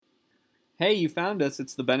Hey, you found us.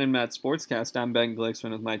 It's the Ben and Matt Sportscast. I'm Ben Glicksman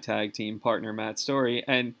with my tag team partner, Matt Story.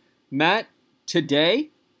 And Matt, today,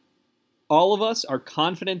 all of us are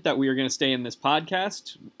confident that we are going to stay in this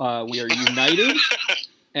podcast. We are united.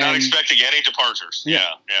 Not expecting any departures.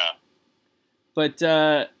 Yeah. But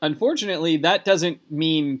unfortunately, that doesn't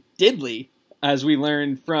mean diddly, as we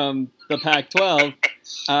learned from the Pac-12.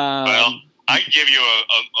 Well, I give you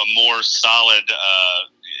a more solid,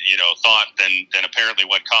 thought than apparently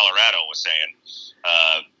what Colorado was saying.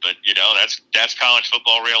 But that's college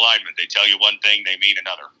football realignment. They tell you one thing, they mean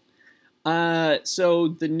another. So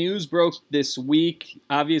the news broke this week.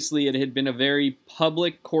 Obviously, it had been a very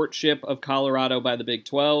public courtship of Colorado by the Big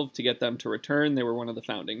 12 to get them to return. They were one of the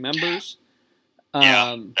founding members. Back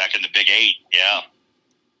in the Big 8, yeah.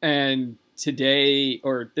 And today,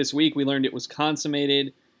 or this week, we learned it was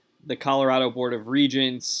consummated. The Colorado Board of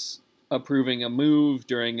Regents approving a move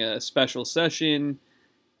during a special session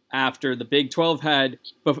after the Big 12 had,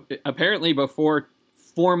 apparently before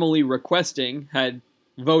formally requesting, had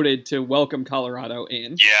voted to welcome Colorado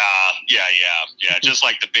in. Yeah. Just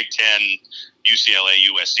like the Big 10, UCLA,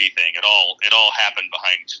 USC thing, it all happened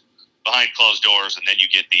behind closed doors, and then you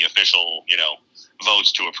get the official,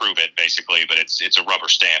 votes to approve it, basically. But it's a rubber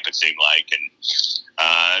stamp, it seemed like, and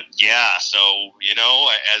so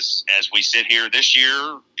as we sit here this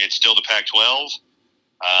year, it's still the Pac-12.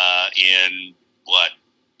 In what,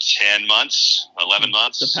 10 months, 11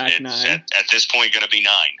 months? The Pac-9. It's at this point going to be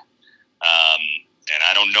 9. And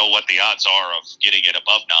I don't know what the odds are of getting it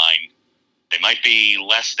above 9. They might be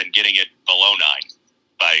less than getting it below 9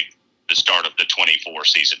 by the start of the 24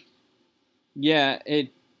 season. Yeah,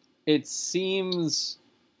 it seems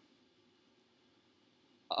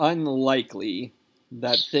unlikely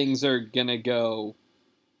that things are gonna go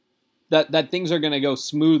that things are gonna go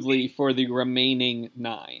smoothly for the remaining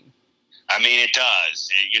 9. I mean, it does.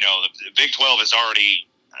 The Big 12 has already,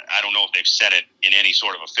 I don't know if they've said it in any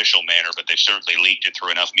sort of official manner, but they've certainly leaked it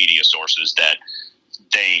through enough media sources that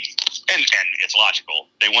they, and it's logical,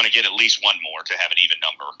 they want to get at least one more to have an even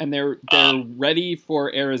number. And they're ready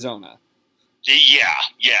for Arizona. Yeah,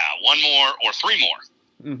 one more or 3 more,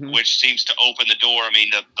 mm-hmm. which seems to open the door. I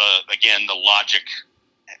mean, the logic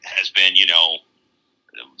has been,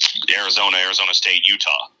 Arizona State,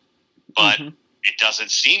 Utah, but it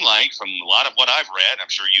doesn't seem like, from a lot of what I've read, I'm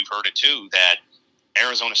sure you've heard it too, that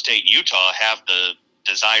Arizona State and Utah have the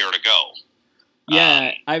desire to go.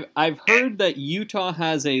 Yeah, I've heard that Utah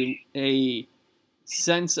has a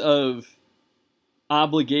sense of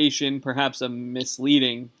obligation, perhaps a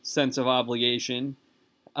misleading sense of obligation,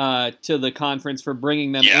 to the conference for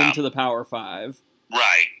bringing them into the Power 5.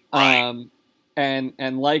 Right.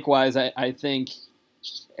 And likewise, I think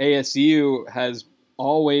ASU has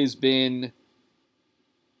always been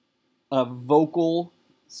a vocal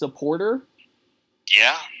supporter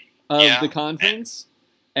of the conference.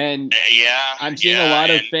 And I'm seeing a lot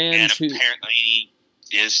of fans who apparently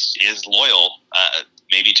is loyal,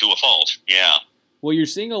 maybe to a fault. Yeah. Well, you're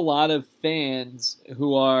seeing a lot of fans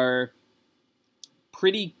who are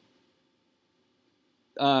pretty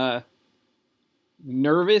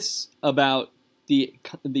nervous about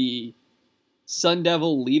the Sun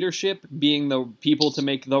Devil leadership being the people to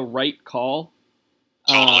make the right call.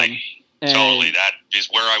 Totally. That is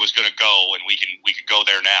where I was going to go, and we could go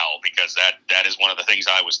there now, because that is one of the things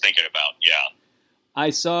I was thinking about.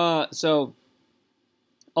 Yeah. So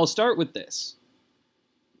I'll start with this.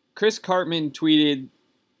 Chris Cartman tweeted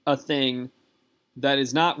a thing that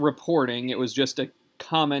is not reporting. It was just a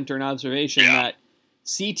comment or an observation that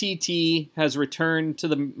CTT has returned to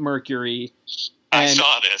the Mercury. I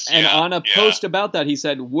saw this. And on a post about that, he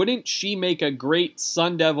said, "Wouldn't she make a great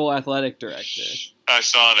Sun Devil athletic director?" I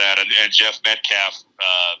saw that, and Jeff Metcalf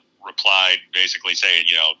replied, basically saying,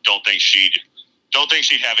 don't think she'd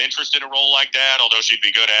have interest in a role like that, although she'd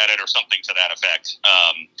be good at it, or something to that effect.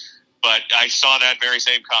 But I saw that very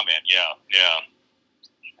same comment. Yeah.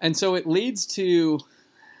 And so it leads to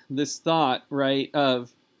this thought, right,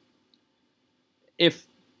 of if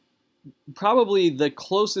probably the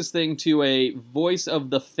closest thing to a voice of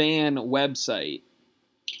the fan website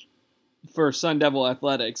for Sun Devil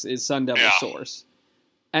Athletics is Sun Devil Source.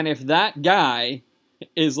 And if that guy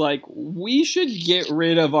is like, we should get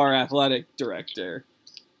rid of our athletic director.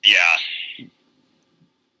 Yeah.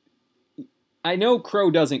 I know Crow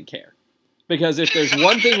doesn't care. Because if there's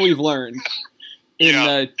one thing we've learned in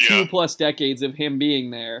the 2+ decades of him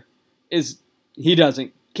being there, is he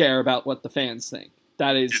doesn't care about what the fans think.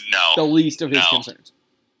 That is the least of his concerns.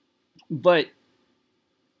 But,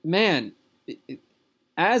 man,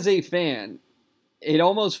 as a fan, it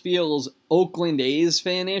almost feels Oakland A's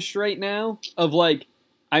fan-ish right now, of like,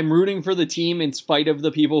 I'm rooting for the team in spite of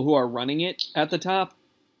the people who are running it at the top.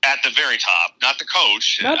 At the very top, not the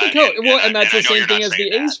coach. Not the coach. And that's the same thing as the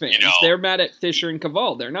A's fans. You know? They're mad at Fisher and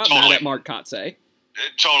Cavall. They're not mad at Mark Kotsay.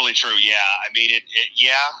 Totally true. Yeah. I mean,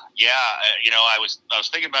 yeah. I was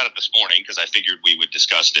thinking about it this morning because I figured we would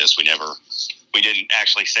discuss this. We didn't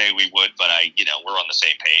actually say we would, but we're on the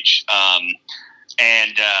same page. I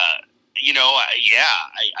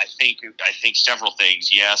think several things.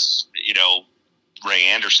 Yes. Ray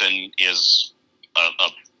Anderson is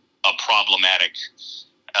a problematic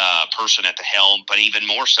person at the helm, but even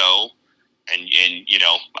more so. And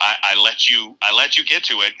I let you get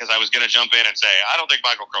to it because I was going to jump in and say I don't think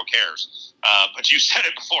Michael Crow cares, but you said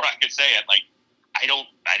it before I could say it. Like I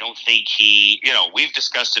don't think he. We've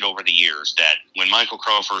discussed it over the years that when Michael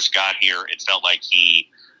Crow first got here, it felt like he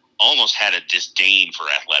almost had a disdain for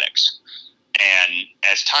athletics, and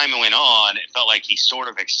as time went on, it felt like he sort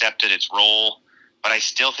of accepted its role. But I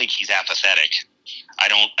still think he's apathetic. I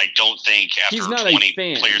don't think after 20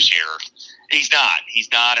 players here. He's not,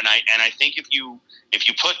 and I think if you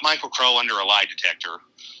put Michael Crow under a lie detector,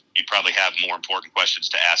 you'd probably have more important questions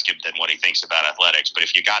to ask him than what he thinks about athletics. But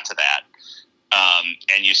if you got to that,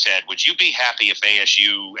 and you said, would you be happy if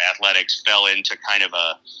ASU athletics fell into kind of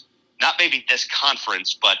a, not maybe this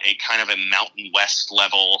conference, but a kind of a Mountain West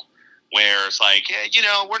level where it's like,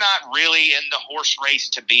 we're not really in the horse race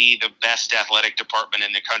to be the best athletic department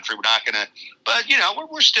in the country. We're not going to, but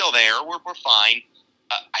we're still there. We're fine.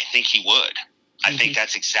 I think he would. I think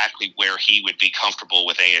that's exactly where he would be comfortable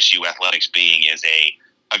with ASU athletics being, is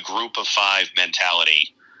a group of five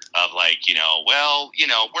mentality of like,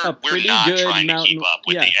 we're not trying to keep up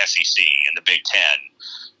with the SEC and the Big Ten,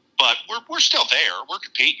 but we're still there. We're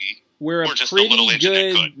competing. We're just pretty a little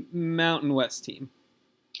good Mountain West team.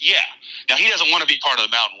 Yeah. Now he doesn't want to be part of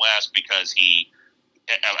the Mountain West because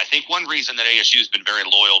I think one reason that ASU has been very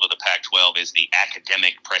loyal to the Pac-12 is the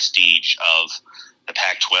academic prestige of the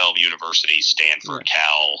Pac-12 universities, Stanford,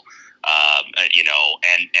 Cal,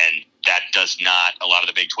 and that does not, a lot of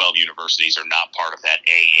the Big 12 universities are not part of that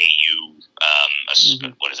AAU,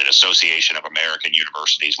 Association of American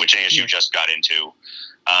Universities, which ASU just got into.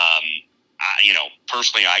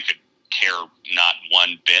 Personally, I could care not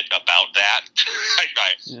one bit about that.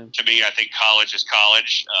 To me, I think college is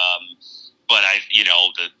college. But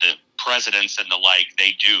the presidents and the like,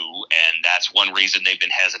 they do, and that's one reason they've been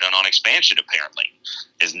hesitant on expansion, apparently,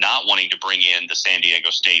 is not wanting to bring in the San Diego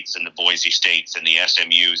States and the Boise States and the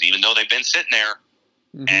SMUs, even though they've been sitting there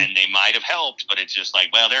and they might have helped, but it's just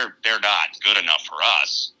like, well, they're not good enough for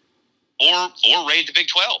us. Or raid the Big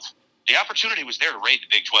 12. The opportunity was there to raid the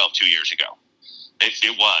Big 12 2 years ago.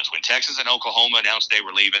 It was. When Texas and Oklahoma announced they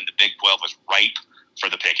were leaving, the Big 12 was ripe for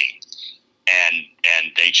the picking.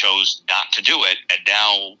 And they chose not to do it, and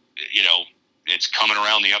now, it's coming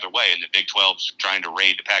around the other way, and the Big 12's trying to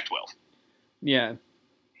raid the Pac-12. Yeah.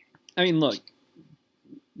 I mean, look,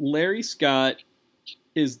 Larry Scott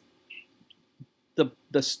is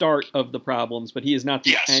the start of the problems, but he is not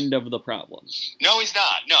the end of the problems. No, he's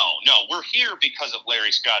not. No. We're here because of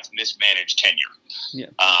Larry Scott's mismanaged tenure. Yeah.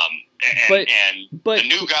 But the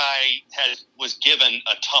new guy was given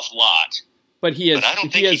a tough lot. But I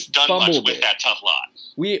don't think he's done much with that tough lot.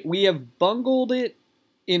 We have bungled it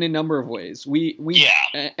in a number of ways.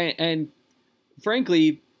 And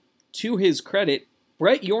frankly, to his credit,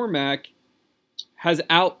 Brett Yormark has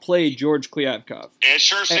outplayed George Kliavkov. It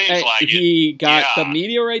sure seems like he got the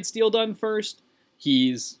media rights deal done first.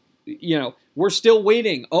 He's, we're still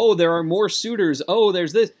waiting. Oh, there are more suitors. Oh,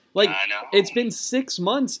 there's this. Like, I know. It's been 6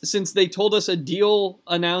 months since they told us a deal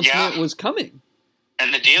announcement was coming.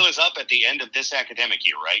 And the deal is up at the end of this academic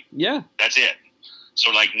year, right? Yeah. That's it.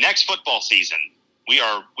 So, next football season, we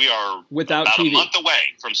are without about TV. A month away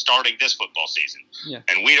from starting this football season. Yeah.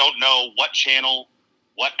 And we don't know what channel,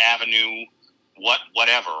 what avenue,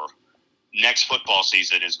 whatever next football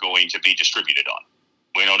season is going to be distributed on.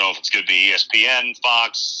 We don't know if it's going to be ESPN,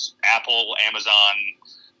 Fox, Apple, Amazon,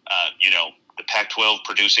 the Pac-12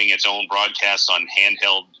 producing its own broadcasts on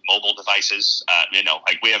handheld mobile devices.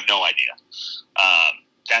 We have no idea.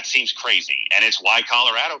 That seems crazy. And it's why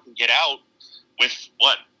Colorado can get out with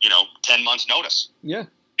 10 months notice. Yeah.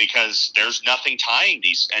 Because there's nothing tying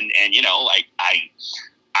these. And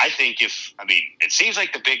I think it seems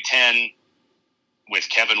like the Big Ten with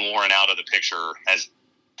Kevin Warren out of the picture has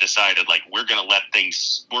decided we're going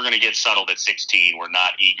to get settled at 16. We're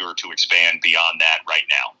not eager to expand beyond that right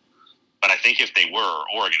now. But I think if they were,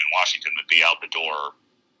 Oregon and Washington would be out the door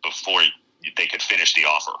before they could finish the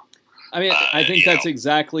offer. I mean, I think that's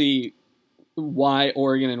exactly why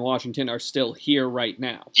Oregon and Washington are still here right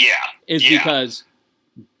now. Yeah. Because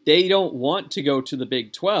they don't want to go to the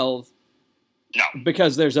Big 12 No.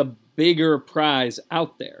 because there's a bigger prize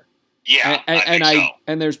out there. Yeah,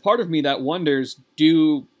 and there's part of me that wonders,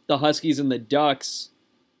 do the Huskies and the Ducks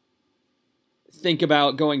think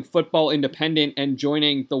about going football independent and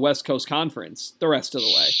joining the West Coast Conference the rest of the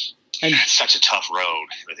way? And it's such a tough road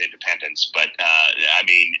with independence, but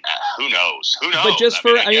who knows? Who knows?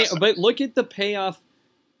 But but look at the payoff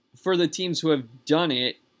for the teams who have done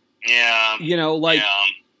it. Yeah,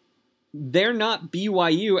 they're not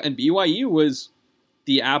BYU, and BYU was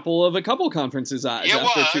the apple of a couple conferences' eyes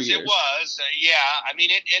after 2 years. It was,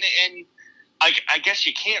 and I guess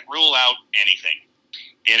you can't rule out anything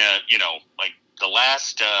in the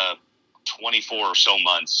last 24 or so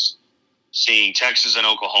months. Seeing Texas and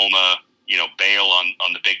Oklahoma, bail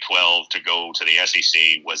on the Big 12 to go to the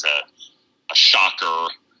SEC was a shocker.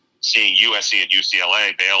 Seeing USC and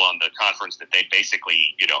UCLA bail on the conference that they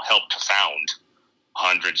basically, helped to found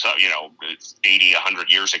hundreds of, 80, 100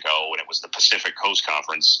 years ago when it was the Pacific Coast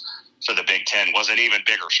Conference for the Big Ten was an even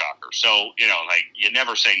bigger shocker. So, you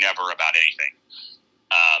never say never about anything.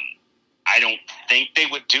 I don't think they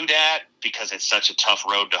would do that because it's such a tough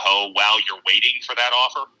road to hoe while you're waiting for that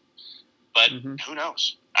offer. But who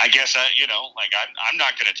knows? I guess, I'm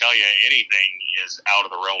not going to tell you anything is out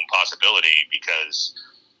of the realm possibility because,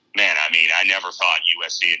 man, I never thought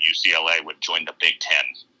USC and UCLA would join the Big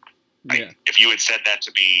Ten. Yeah. If you had said that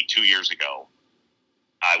to me 2 years ago,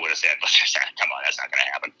 I would have said, come on, that's not going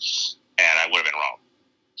to happen. And I would have been wrong.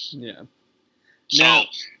 Yeah. So,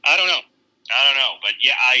 I don't know. But,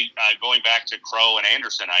 yeah, going back to Crow and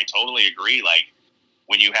Anderson, I totally agree. Like,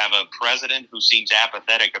 when you have a president who seems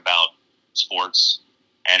apathetic about sports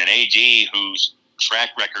and an AD whose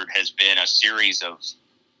track record has been a series of,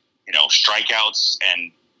 strikeouts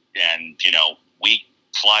and weak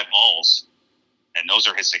fly balls, and those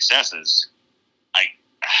are his successes,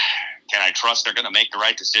 can I trust they're going to make the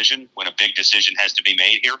right decision when a big decision has to be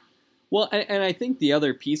made here? Well, and I think the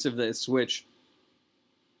other piece of this, which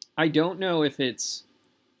I don't know if it's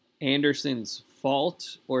Anderson's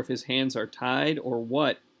fault or if his hands are tied or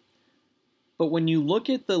what, but when you look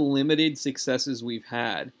at the limited successes we've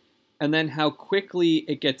had and then how quickly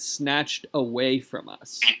it gets snatched away from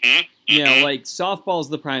us, like softball's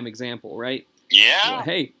the prime example, right? Yeah. Well,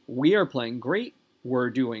 hey, we are playing great.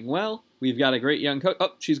 We're doing well. We've got a great young coach.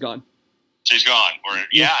 Oh, she's gone. She's gone.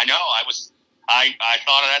 I know. I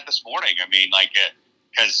thought of that this morning.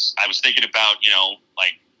 Because I was thinking about,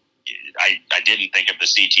 I didn't think of the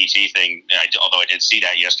CTT thing, although I did see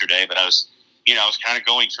that yesterday, but I was kind of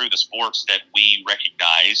going through the sports that we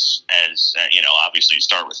recognize as, obviously you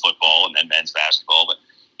start with football and then men's basketball, but,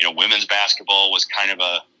 women's basketball was kind of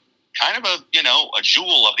a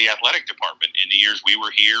jewel of the athletic department in the years we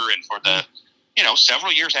were here and for the,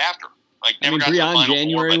 several years after. Breon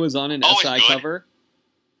January was on an SI cover.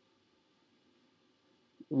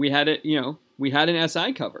 We had it, we had an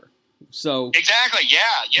SI cover. So exactly.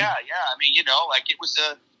 Yeah.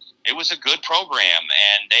 It was a good program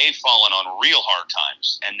and they've fallen on real hard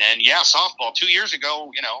times. And then, softball 2 years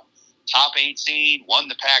ago, top 8 seed, won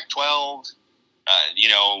the Pac-12,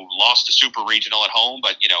 lost the Super Regional at home,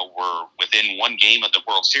 but, we're within one game of the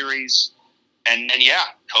World Series. And then,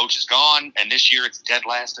 coach is gone. And this year it's dead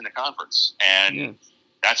last in the conference. And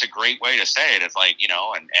that's a great way to say it. It's like,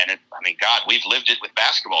 God, we've lived it with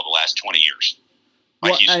basketball the last 20 years.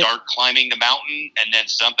 You start climbing the mountain, and then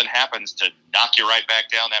something happens to knock you right back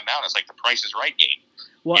down that mountain. It's like the Price is Right game.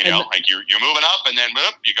 Well, you're moving up, and then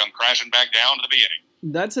you come crashing back down to the beginning.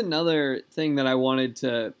 That's another thing that I wanted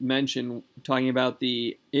to mention, talking about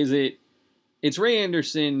it's Ray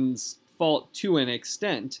Anderson's fault to an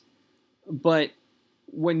extent, but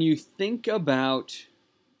when you think about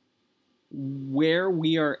where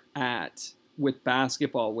we are at with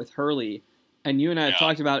basketball, with Hurley, and you and I have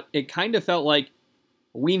talked about, it kind of felt like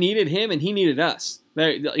we needed him and he needed us.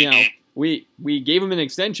 We gave him an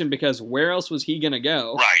extension because where else was he going to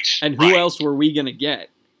go? Right. And who else were we going to get?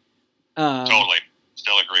 Totally.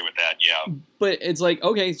 Still agree with that, yeah. But it's like,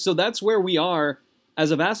 okay, so that's where we are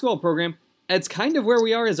as a basketball program. It's kind of where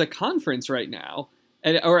we are as a conference right now,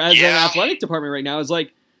 or as an athletic department right now. It's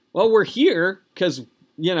like, well, we're here because,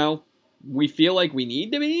 we feel like we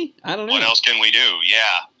need to be. I don't know. What else can we do?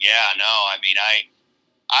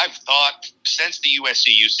 I've thought since the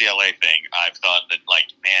USC-UCLA thing, I've thought that,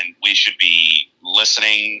 we should be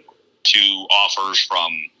listening to offers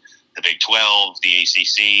from the Big 12, the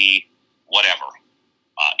ACC, whatever.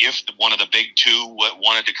 If one of the big two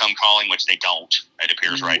wanted to come calling, which they don't, it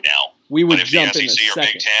appears right now. We would but if jump the SEC in a or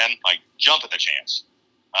second. Big 10, jump at the chance.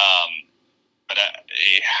 But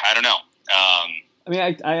I don't know. I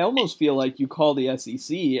mean, I almost feel like you call the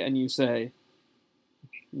SEC and you say,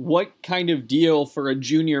 what kind of deal for a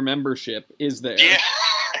junior membership is there? Yeah,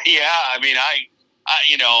 yeah. I mean,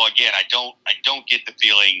 again, I don't get the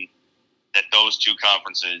feeling that those two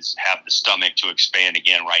conferences have the stomach to expand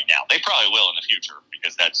again right now. They probably will in the future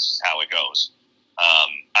because that's how it goes.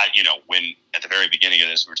 When at the very beginning of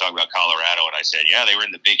this, we were talking about Colorado, and I said, yeah, they were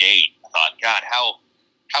in the Big Eight. I thought, God, how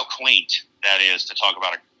quaint that is to talk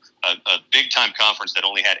about a big-time conference that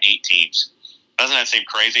only had 8 teams. Doesn't that seem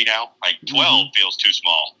crazy now? Like 12 feels too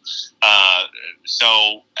small. I'd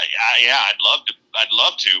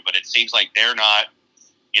love to, but it seems like they're not.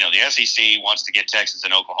 The SEC wants to get Texas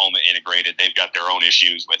and Oklahoma integrated. They've got their own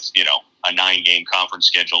issues with a 9-game conference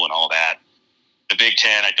schedule and all that. The Big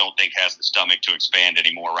Ten, I don't think, has the stomach to expand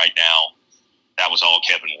anymore right now. That was all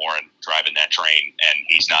Kevin Warren driving that train, and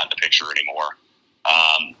he's not in the picture anymore.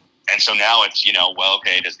 And so now it's,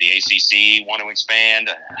 okay, does the ACC want to expand?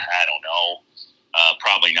 I don't know.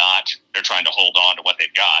 Probably not. They're trying to hold on to what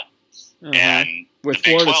they've got. And with the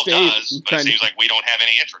Big Florida 12 State does, but it seems like we don't have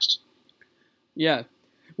any interest. Yeah.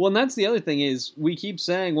 Well, and that's the other thing is we keep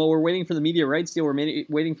saying, well, we're waiting for the media rights deal. We're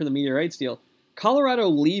waiting for the media rights deal. Colorado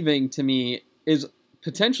leaving, to me, is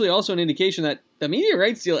potentially also an indication that the media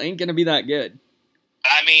rights deal ain't going to be that good.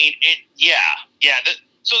 I mean, yeah.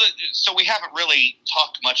 So we haven't really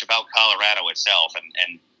talked much about Colorado itself,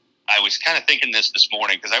 and I was kind of thinking this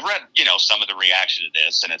morning because I read, some of the reaction to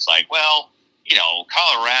this, and it's like, well,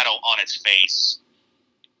 Colorado on its face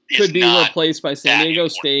could be replaced by San Diego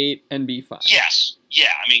State and be fine. Yes, yeah.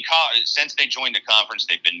 I mean, since they joined the conference,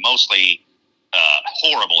 they've been mostly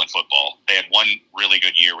horrible in football. They had one really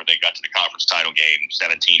good year where they got to the conference title game,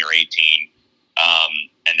 17 or 18,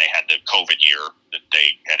 and they had the COVID year that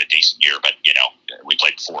they had a decent year, but we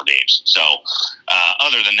played 4 games. So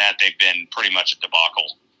other than that, they've been pretty much a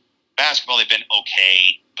debacle. Basketball, they've been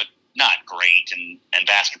okay, but not great, and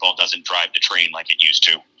basketball doesn't drive the train like it used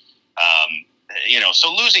to.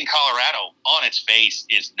 So losing Colorado on its face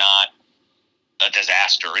is not a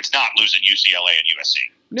disaster. It's not losing UCLA and USC.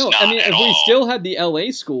 No, I mean, if we still had the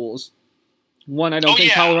LA schools, I don't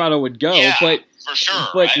think Colorado would go, but for sure.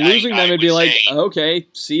 But losing them would be like, okay,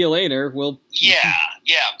 see you later. Yeah.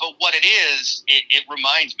 But what it is, it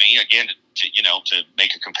reminds me again to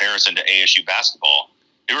make a comparison to ASU basketball.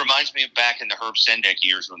 It reminds me of back in the Herb Sendek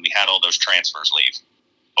years when we had all those transfers leave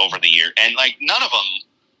over the year, and like none of them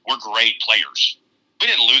were great players. We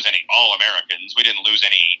didn't lose any All-Americans. We didn't lose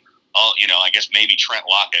any. I guess maybe Trent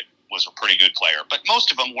Lockett was a pretty good player, but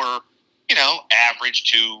most of them were,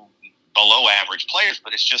 average to below average players.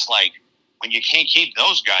 But it's just like when you can't keep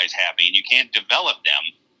those guys happy and you can't develop them,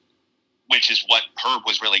 which is what Herb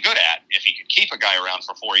was really good at. If he could keep a guy around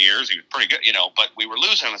for 4 years, he was pretty good, but we were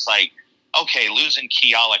losing him. It's like, okay, losing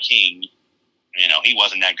Keala King, he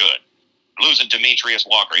wasn't that good. Losing Demetrius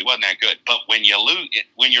Walker, he wasn't that good. But when you're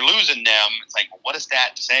losing them, it's like, what does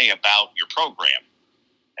that say about your program?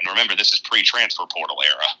 And remember, this is pre-transfer portal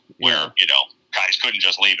era where, guys couldn't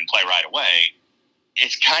just leave and play right away.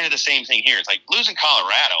 It's kind of the same thing here. It's like losing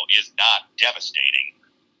Colorado is not devastating,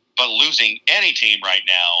 but losing any team right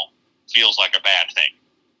now feels like a bad thing.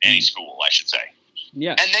 Any school, I should say.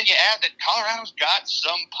 Yeah. And then you add that Colorado's got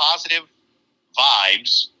some positive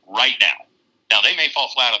vibes right now. Now, they may fall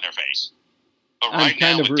flat on their face. But right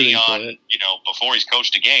now with Dion, before he's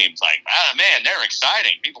coached a game, it's like, man, they're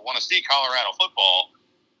exciting. People want to see Colorado football,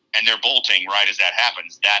 and they're bolting right as that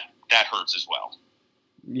happens. That hurts as well.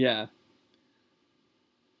 Yeah.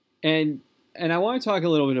 And I want to talk a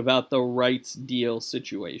little bit about the rights deal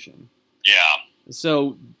situation. Yeah.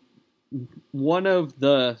 So one of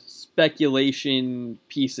the speculation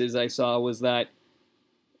pieces I saw was that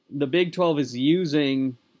the Big 12 is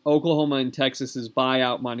using Oklahoma and Texas's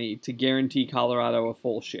buyout money to guarantee Colorado a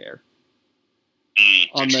full share.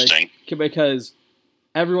 Interesting. Because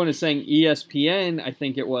everyone is saying ESPN, I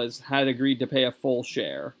think it was, had agreed to pay a full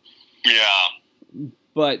share. Yeah.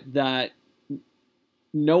 But that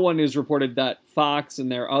no one has reported that Fox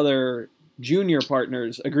and their other junior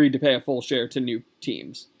partners agreed to pay a full share to new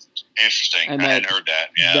teams. Interesting. And I hadn't heard that.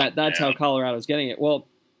 Yeah. That's how Colorado's getting it. Well,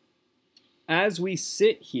 as we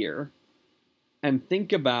sit here and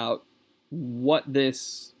think about what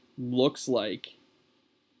this looks like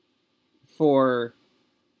for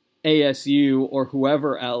ASU or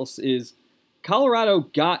whoever else, is Colorado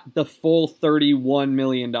got the full $31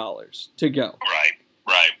 million to go.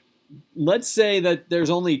 Right. Let's say that there's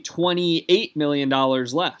only $28 million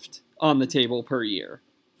left on the table per year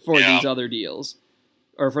for these other deals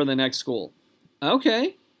or for the next school.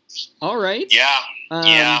 Okay. All right. Yeah.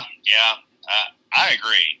 I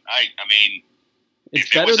agree. I mean, It's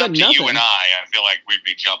if it better was than up to nothing. you and I feel like we'd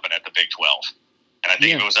be jumping at the Big 12. And I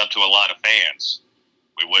think if it was up to a lot of fans,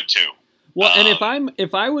 we would too. Well, and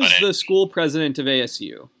if I was the school president of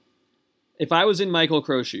ASU, if I was in Michael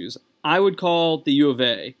Crow's shoes, I would call the U of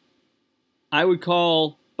A. I would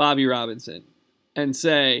call Bobby Robinson and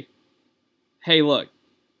say, hey, look,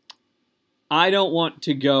 I don't want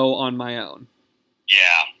to go on my own.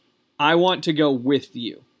 Yeah. I want to go with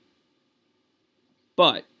you.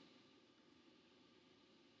 But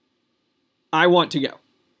I want to go.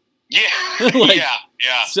 Yeah.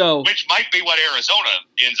 Yeah. So, which might be what Arizona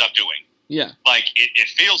ends up doing. Yeah. Like, it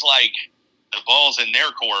feels like the ball's in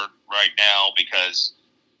their court right now because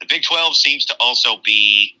the Big 12 seems to also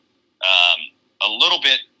be a little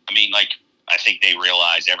bit, I mean, like, I think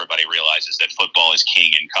everybody realizes that football is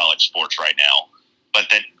king in college sports right now, but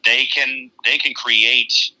that they can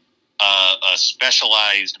create a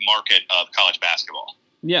specialized market of college basketball.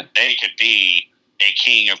 Yeah. They could be a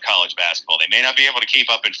king of college basketball. They may not be able to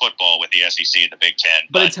keep up in football with the SEC and the Big Ten.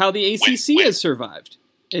 But it's how the ACC has survived.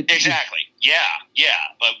 Exactly. Yeah.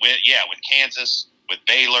 But with Kansas, with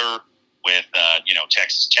Baylor, with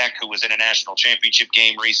Texas Tech, who was in a national championship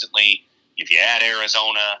game recently. If you add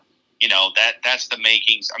Arizona, that's the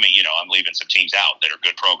makings. I mean, I'm leaving some teams out that are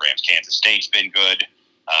good programs. Kansas State's been good.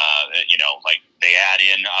 Like they add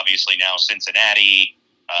in obviously now Cincinnati.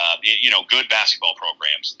 Good basketball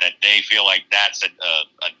programs that they feel like that's a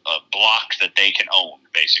block that they can own,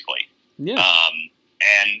 basically. Yeah.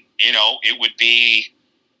 And it would be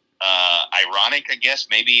ironic, I guess.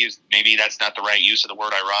 Maybe that's not the right use of the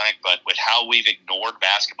word ironic, but with how we've ignored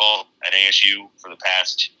basketball at ASU for the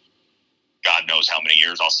past, God knows how many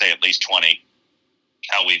years, I'll say at least 20,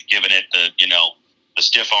 how we've given it the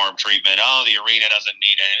stiff arm treatment. Oh, the arena doesn't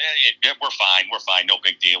need it. We're fine. No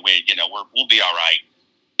big deal. We'll be all right.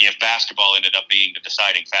 If basketball ended up being the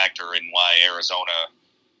deciding factor in why Arizona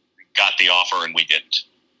got the offer and we didn't.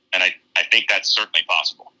 And I think that's certainly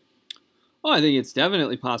possible. Oh, I think it's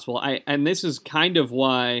definitely possible. And this is kind of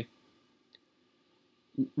why,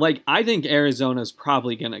 like, I think Arizona's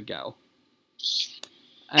probably going to go.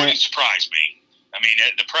 Wouldn't surprise me. I mean,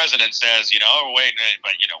 the president says, we're waiting,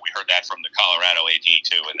 but, we heard that from the Colorado AD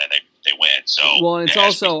too, and then they went. So, well, and it's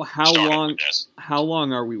also how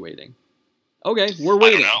long are we waiting? Okay, we're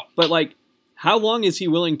waiting. But, like, how long is he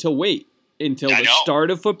willing to wait? Until the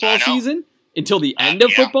start of football season? Until the end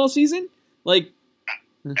of football season? Like,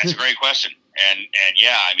 that's a great question. And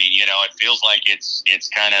yeah, I mean, it feels like it's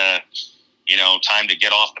kind of, time to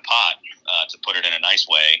get off the pot, to put it in a nice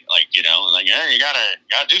way. Like, you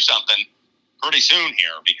gotta do something pretty soon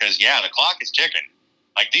here because the clock is ticking.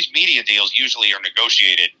 Like these media deals usually are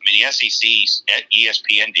negotiated. I mean, the SEC's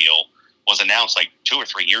ESPN deal was announced like 2 or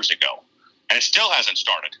 3 years ago, and it still hasn't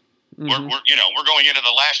started. Mm-hmm. We're going into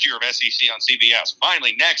the last year of SEC on CBS.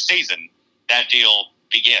 Finally, next season, that deal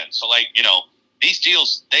begins. So, like, these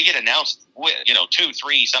deals, they get announced, 2,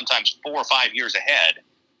 3, sometimes 4 or 5 years ahead.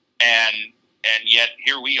 And yet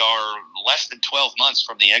here we are less than 12 months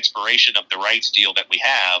from the expiration of the rights deal that we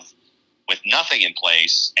have with nothing in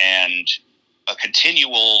place and a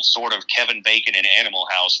continual sort of Kevin Bacon and Animal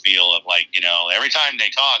House feel of like, every time they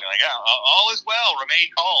talk, like, all is well, remain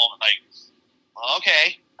calm. Like, well,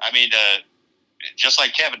 okay. I mean, just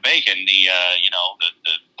like Kevin Bacon,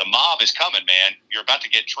 the mob is coming, man. You're about to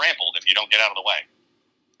get trampled if you don't get out of the way.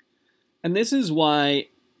 And this is why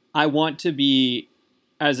I want to be,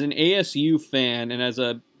 as an ASU fan and as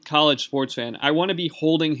a college sports fan, I want to be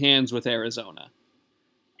holding hands with Arizona.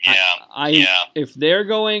 Yeah. If they're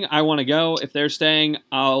going, I want to go. If they're staying,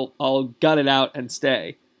 I'll gut it out and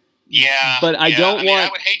stay. Yeah. But I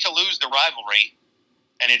would hate to lose the rivalry.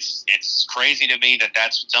 And it's crazy to me that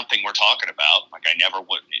that's something we're talking about. Like, I never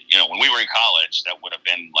would, when we were in college, that would have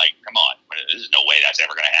been like, come on, there's no way that's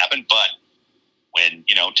ever going to happen. But when,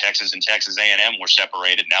 Texas and Texas A&M were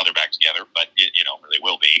separated, now they're back together, but, they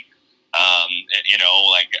will be.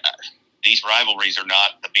 These rivalries are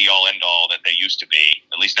not the be-all, end-all that they used to be,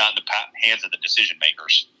 at least not in the hands of the decision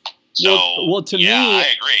makers. So, to me, I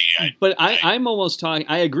agree. But I'm almost talking.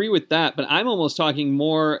 I agree with that, but I'm almost talking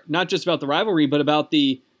more not just about the rivalry, but about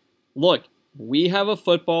look. We have a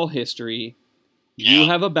football history. You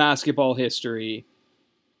have a basketball history.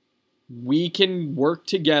 We can work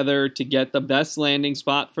together to get the best landing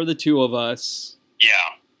spot for the two of us.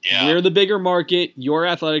 Yeah. We're the bigger market. Your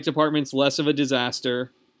athletic department's less of a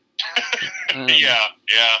disaster. Yeah.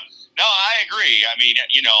 No, I agree. I mean,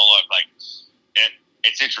 look, like.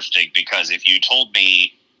 It's interesting because if you told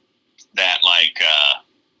me that, like,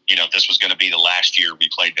 this was going to be the last year we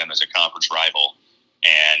played them as a conference rival,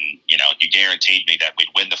 and, you guaranteed me that we'd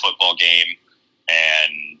win the football game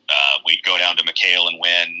and we'd go down to McHale and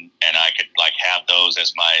win, and I could like have those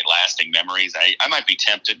as my lasting memories. I might be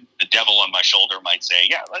tempted. The devil on my shoulder might say,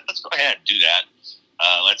 "Yeah, let's go ahead and do that.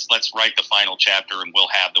 Let's write the final chapter, and we'll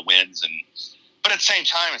have the wins." But at the same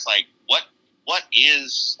time, it's like, what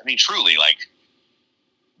is? I mean, truly, like,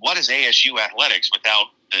 what is ASU athletics without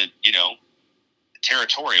the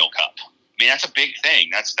territorial cup? I mean, that's a big thing.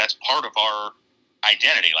 That's part of our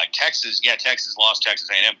identity. Like Texas lost Texas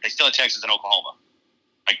A&M. They still had Texas and Oklahoma.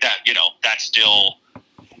 Like that, that still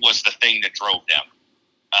was the thing that drove them.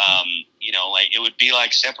 Like it would be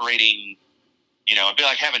like separating, it'd be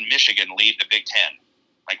like having Michigan leave the Big Ten.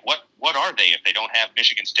 Like what are they if they don't have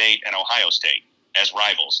Michigan State and Ohio State as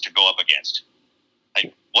rivals to go up against?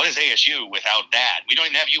 Like, what is ASU without that? We don't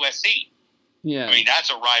even have USC. Yeah. I mean,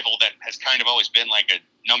 that's a rival that has kind of always been like a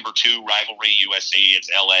number 2 rivalry. USC, it's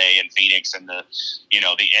LA and Phoenix and the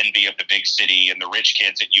envy of the big city and the rich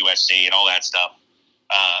kids at USC and all that stuff.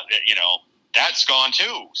 That's gone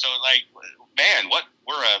too. So like, man,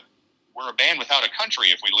 we're a band without a country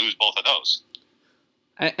if we lose both of those.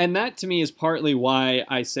 And that to me is partly why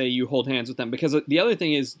I say you hold hands with them, because the other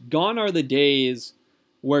thing is, gone are the days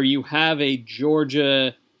where you have a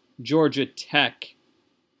Georgia Tech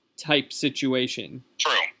type situation.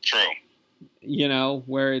 True.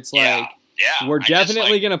 Where it's like, we're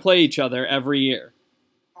definitely going to play each other every year.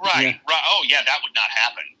 Right, yeah. right. Oh, yeah, that would not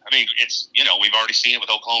happen. I mean, it's, we've already seen it with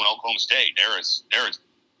Oklahoma and Oklahoma State. There is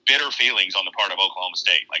bitter feelings on the part of Oklahoma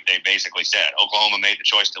State. Like they basically said, Oklahoma made the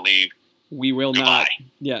choice to leave. We will Goodbye. not.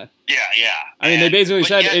 Yeah. Yeah. I mean, they basically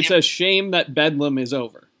said it's a shame that Bedlam is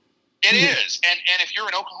over. It is. And if you're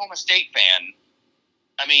an Oklahoma State fan,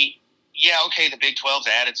 I mean, yeah, okay, the Big 12's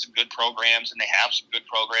added some good programs, and they have some good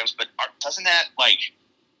programs, but doesn't that, like,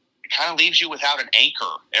 it kind of leaves you without an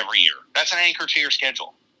anchor every year? That's an anchor to your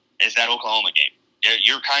schedule, is that Oklahoma game.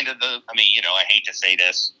 You're kind of I hate to say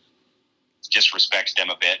this, disrespects them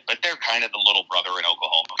a bit, but they're kind of the little brother in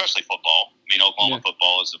Oklahoma, especially football. I mean, Oklahoma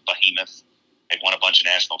football is a behemoth. They've won a bunch of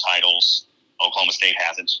national titles. Oklahoma State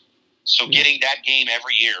hasn't. So getting that game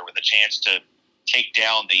every year with a chance to take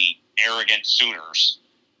down the arrogant Sooners,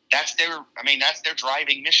 that's their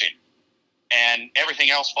driving mission. And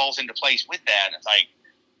everything else falls into place with that. It's like,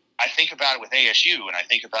 I think about it with ASU, and I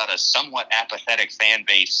think about a somewhat apathetic fan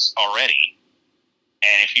base already.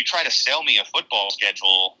 And if you try to sell me a football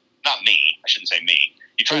schedule, not me, I shouldn't say me,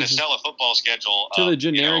 you try to sell a football schedule to the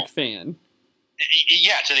generic fan.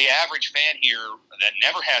 Yeah, to the average fan here that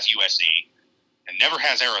never has USC and never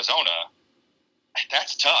has Arizona,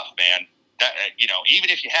 that's tough, man. That even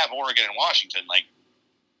if you have Oregon and Washington, like,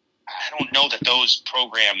 I don't know that those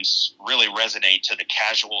programs really resonate to the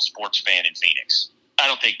casual sports fan in Phoenix. I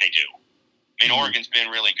don't think they do. I mean, Oregon's been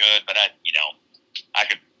really good, but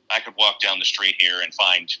I could walk down the street here and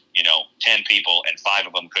find 10 people, and 5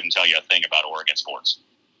 of them couldn't tell you a thing about Oregon sports.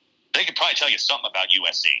 They could probably tell you something about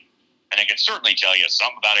USC, and they could certainly tell you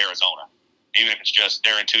something about Arizona, even if it's just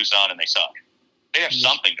they're in Tucson and they suck. They have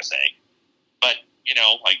something to say, but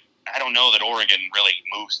I don't know that Oregon really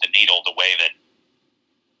moves the needle the way that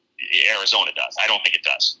Arizona does. I don't think it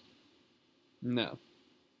does. No.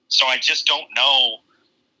 So I just don't know.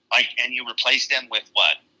 Like, and you replace them with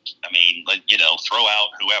what? I mean, throw out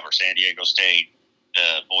whoever, San Diego State,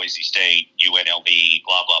 Boise State, UNLV,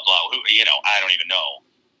 blah, blah, blah. I don't even know.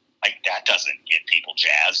 Like, that doesn't get people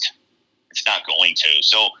jazzed. It's not going to.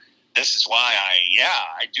 So this is why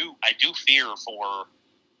I do fear for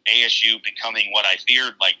ASU becoming what I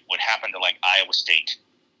feared, like, would happen to, like, Iowa State,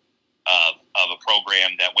 of a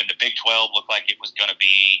program that when the Big 12 looked like it was going to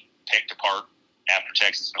be picked apart after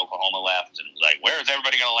Texas and Oklahoma left, and like, where is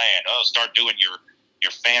everybody going to land? Oh, start doing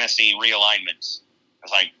your fantasy realignments.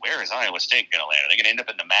 It's like, where is Iowa State going to land? Are they going to end up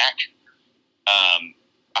in the MAC?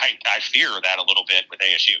 I fear that a little bit with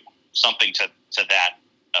ASU. Something to that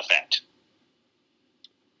effect.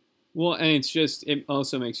 Well, and it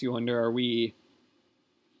also makes you wonder, are we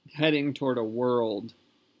heading toward a world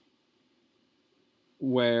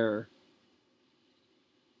where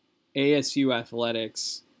ASU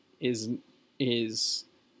athletics is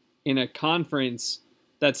in a conference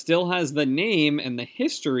that still has the name and the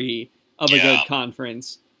history of a good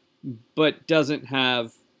conference, but doesn't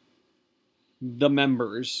have the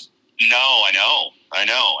members? No, I know. I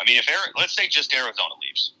mean, let's say just Arizona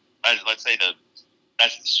leaves. Let's say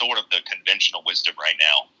that's sort of the conventional wisdom right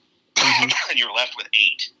now. And you're left with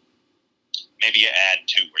 8. Maybe you add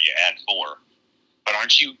 2 or you add 4. But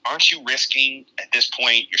aren't you risking at this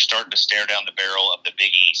point? You're starting to stare down the barrel of the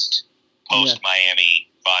Big East post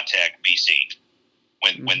Miami, Vodtech, BC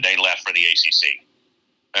when they left for the ACC.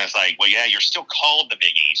 And it's like, well, yeah, you're still called the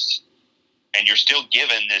Big East, and you're still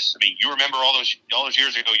given this. I mean, you remember all those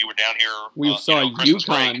years ago, you were down here. We saw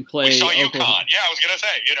UConn play. We saw Oklahoma. UConn. Yeah, I was gonna say,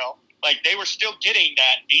 like they were still getting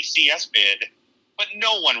that BCS bid, but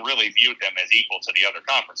no one really viewed them as equal to the other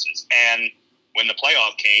conferences. And when the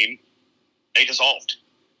playoff came, they dissolved.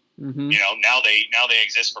 Mm-hmm. Now they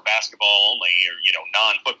exist for basketball only, or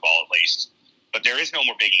non-football at least. But there is no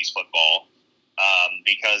more Big East football.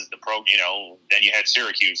 Because then you had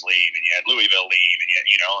Syracuse leave, and you had Louisville leave,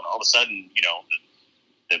 and all of a sudden,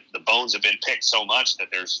 the bones have been picked so much that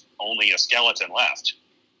there's only a skeleton left.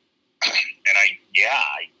 And I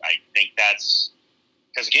think that's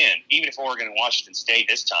because, again, even if Oregon and Washington stay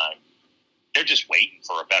this time, they're just waiting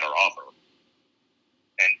for a better offer.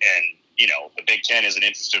 And the Big Ten isn't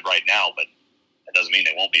interested right now, but that doesn't mean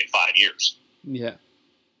they won't be in 5 years. Yeah.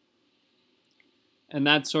 And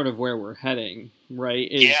that's sort of where we're heading, right?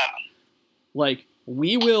 Like,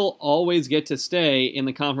 we will always get to stay in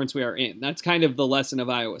the conference we are in. That's kind of the lesson of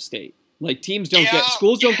Iowa State. Like,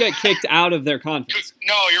 schools don't get kicked out of their conference.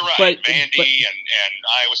 No, you're right. Vandy and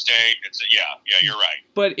Iowa State, you're right.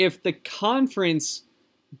 But if the conference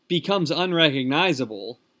becomes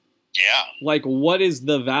unrecognizable, like, what is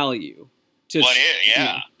the value? And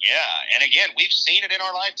again, we've seen it in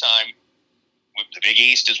our lifetime. The Big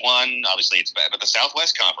East is one. Obviously, it's bad, but the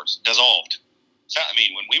Southwest Conference dissolved. So, I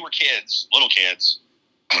mean, when we were little kids,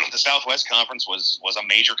 the Southwest Conference was a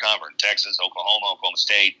major conference. Texas, Oklahoma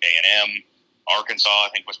State, A&M, Arkansas, I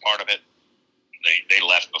think, was part of it. They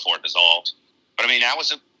left before it dissolved. But I mean, that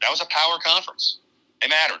was a power conference. They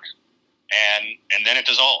mattered, and then it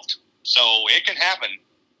dissolved. So it can happen.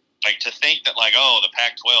 Like, to think that, like, the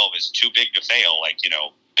Pac-12 is too big to fail, like,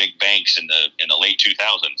 big banks in the late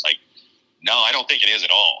 2000s, like. No, I don't think it is at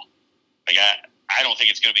all. Like, I don't think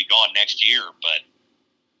it's going to be gone next year, but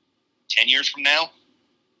 10 years from now,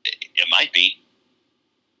 it might be.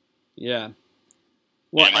 Yeah.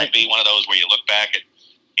 Well, it might be one of those where you look back at,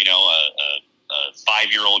 a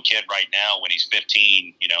 5-year-old kid right now when he's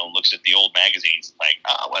 15, looks at the old magazines like,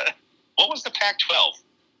 what was the Pac-12?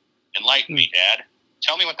 Enlighten me, Dad.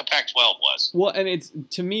 Tell me what the Pac-12 was. Well, and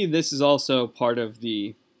to me, this is also part of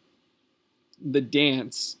the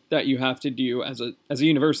dance that you have to do as a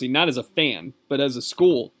university, not as a fan, but as a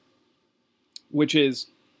school, which is,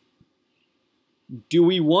 do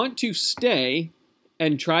we want to stay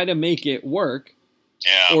and try to make it work?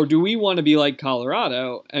 Yeah. Or do we want to be like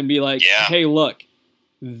Colorado and be like, hey, look,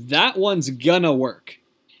 that one's gonna work.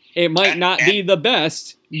 It might not be the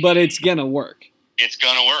best, but it's gonna work. It's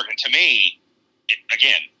gonna work. And to me,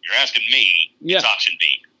 again, you're asking me, it's option B.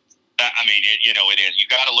 I mean, it is. You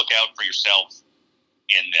got to look out for yourself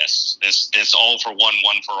in this. This all for one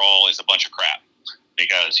for all is a bunch of crap.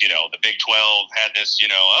 Because, the Big 12 had this,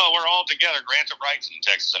 we're all together, grant of rights in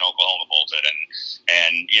Texas and Oklahoma bolted.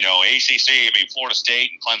 And ACC, I mean, Florida State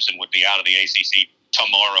and Clemson would be out of the ACC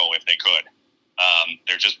tomorrow if they could.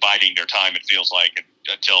 They're just biding their time, it feels like,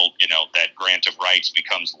 until, that grant of rights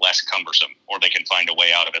becomes less cumbersome or they can find a way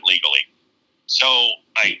out of it legally. So,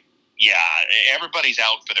 everybody's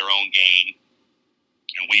out for their own gain,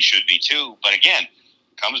 and we should be too. But again,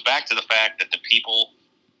 it comes back to the fact that the people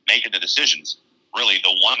making the decisions, really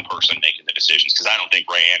the one person making the decisions, because I don't think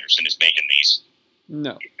Ray Anderson is making these.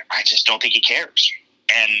 No. I just don't think he cares.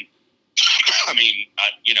 And, I mean,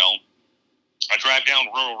 I drive down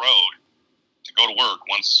Rural Road to go to work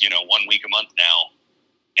once, 1 week a month now,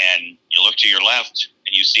 and you look to your left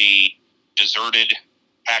and you see deserted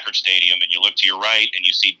Packard Stadium, and you look to your right and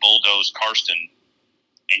you see bulldozed Karsten,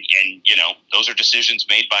 and those are decisions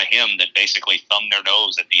made by him that basically thumb their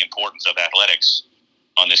nose at the importance of athletics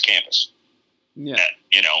on this campus. Yeah. That,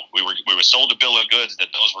 we were sold a bill of goods that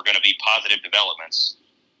those were going to be positive developments,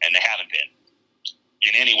 and they haven't been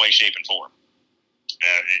in any way, shape, and form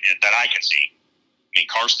that I can see. I mean,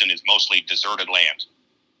 Karsten is mostly deserted land.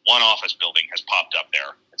 One office building has popped up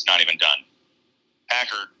there. It's not even done.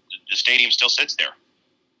 Packard, the stadium still sits there.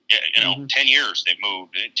 10 years they've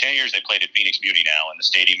moved. 10 years they played at Phoenix Beauty now, and the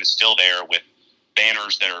stadium is still there with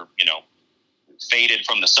banners that are, faded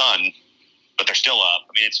from the sun, but they're still up.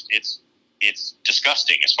 I mean, it's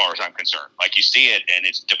disgusting as far as I'm concerned. Like, you see it, and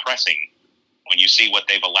it's depressing when you see what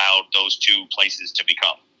they've allowed those two places to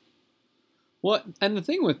become. Well, and the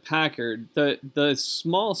thing with Packard, the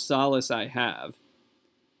small solace I have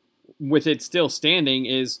with it still standing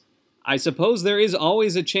is, I suppose there is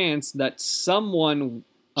always a chance that someone,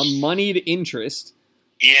 a moneyed interest,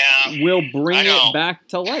 will bring it back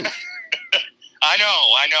to life. I know.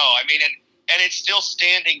 I mean, and it's still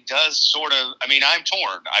standing does sort of, I mean, I'm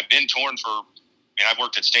torn. I've been torn I've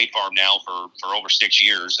worked at State Farm now for over 6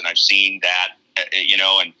 years, and I've seen that,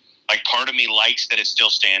 and Like, part of me likes that it's still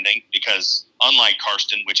standing because, unlike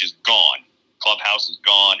Karsten, which is gone, clubhouse is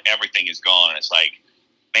gone, everything is gone, and it's like,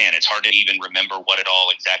 man, it's hard to even remember what it all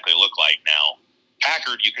exactly looked like now.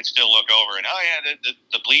 Packard, you could still look over and, oh, yeah,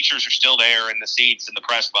 the bleachers are still there and the seats and the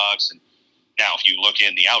press box. And now if you look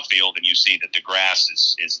in the outfield and you see that the grass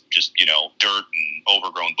is just, you know, dirt and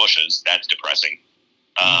overgrown bushes, that's depressing.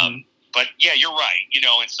 But, yeah, you're right. You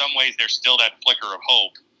know, in some ways there's still that flicker of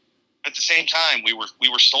hope. At the same time, we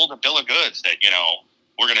were sold a bill of goods that, you know,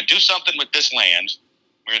 we're going to do something with this land.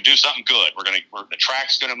 We're going to do something good. The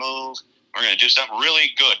track's going to move. We're going to do something really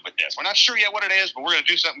good with this. We're not sure yet what it is, but we're going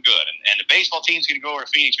to do something good. And the baseball team's going to go over to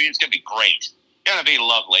Phoenix. It's going to be great. It's going to be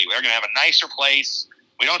lovely. We're going to have a nicer place.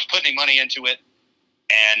 We don't have to put any money into it.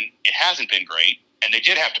 And it hasn't been great. And they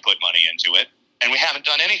did have to put money into it. And we haven't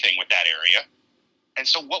done anything with that area. And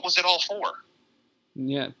so what was it all for?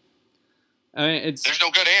 Yeah. I mean, there's no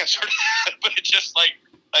good answer. But it's just like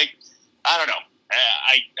I don't know.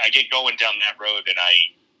 I get going down that road and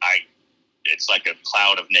it's like a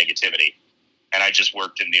cloud of negativity. And I just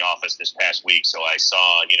worked in the office this past week, so I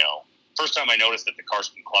saw, you know, first time I noticed that the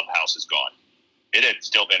Karsten clubhouse is gone. It had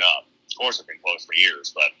still been up. Of course, it's been closed for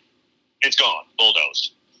years, but it's gone,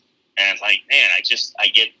 bulldozed. And it's like, man, I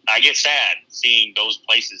get sad seeing those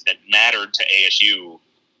places that mattered to ASU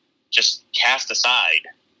just cast aside.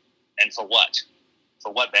 And for what?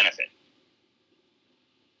 For what benefit?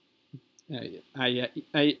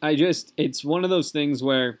 I just, it's one of those things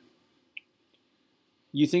where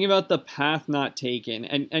you think about the path not taken,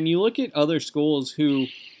 and you look at other schools who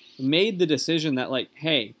made the decision that, like,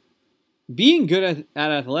 hey, being good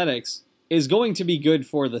at athletics is going to be good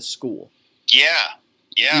for the school. Yeah.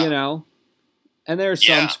 You know? And there are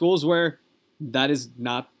some schools where that is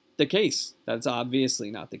not the case. That's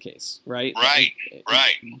obviously not the case, right? Right.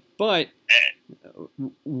 But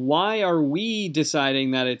why are we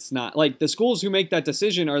deciding that it's not? Like, the schools who make that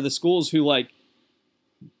decision are the schools who, like,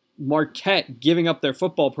 Marquette giving up their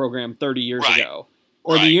football program 30 years ago,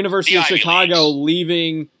 or the University of Chicago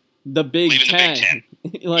leaving the Big Ten.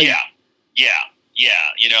 Like, yeah.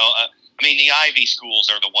 You know, I mean, the Ivy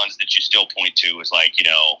schools are the ones that you still point to as, like, you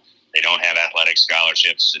know, they don't have athletic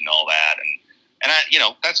scholarships and all that, and I, you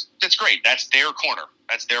know, that's great. That's their corner.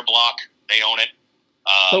 That's their block. They own it.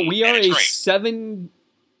 But we are a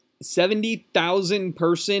 70,000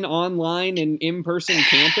 person online and in-person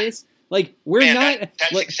campus. Like, we're not.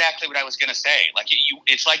 That's exactly what I was going to say. Like,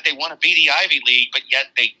 it's like they want to be the Ivy League, but yet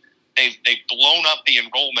they've blown up the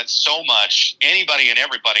enrollment so much. Anybody and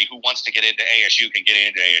everybody who wants to get into ASU can get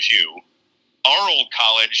into ASU. Our old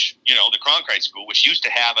college, you know, the Cronkite School, which used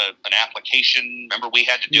to have an application. Remember, we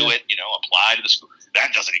had to do it. You know, apply to the school.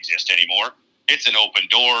 That doesn't exist anymore. It's an open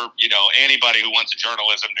door. You know, anybody who wants a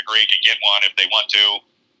journalism degree can get one if they want to.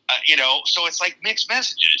 You know, so it's like mixed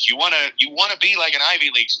messages. You want to be like an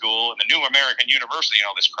Ivy League school and the New American University and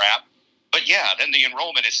all this crap. But yeah, then the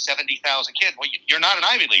enrollment is 70,000 kids. Well, you're not an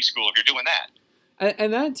Ivy League school if you're doing that.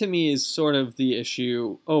 And that to me is sort of the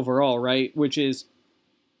issue overall, right? Which is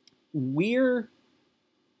we're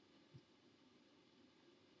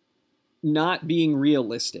not being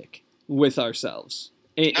realistic with ourselves.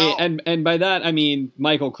 No. And by that, I mean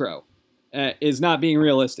Michael Crow is not being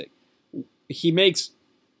realistic. He makes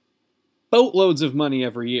boatloads of money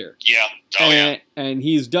every year. Yeah. And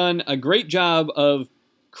he's done a great job of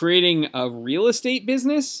creating a real estate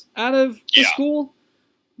business out of the school.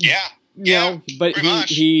 Yeah. You know, but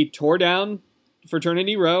he tore down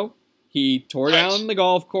Fraternity Row. He tore down the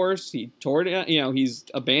golf course. He tore down, you know, he's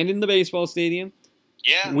abandoned the baseball stadium.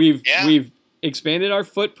 Yeah. We've expanded our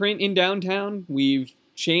footprint in downtown. We've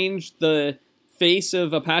changed the face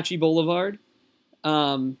of Apache Boulevard.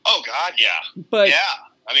 Oh God, yeah. But yeah,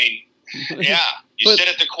 I mean, yeah. You sit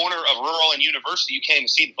at the corner of Rural and University, you can't even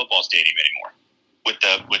see the football stadium anymore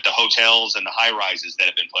with the hotels and the high rises that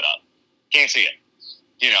have been put up. Can't see it.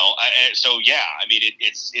 You know, so yeah. I mean,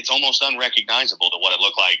 it's almost unrecognizable to what it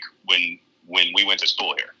looked like when we went to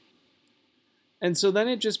school here. And so then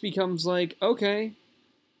it just becomes like, okay,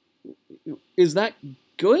 is that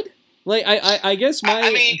good? Like, I guess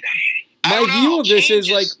my view of this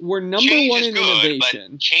is like, we're number one in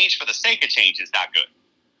innovation. But change for the sake of change is not good.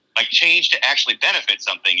 Like, change to actually benefit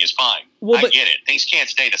something is fine. Well, I get it. Things can't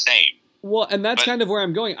stay the same. Well, and that's kind of where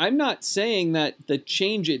I'm going. I'm not saying that the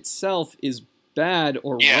change itself is bad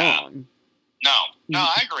or wrong. No,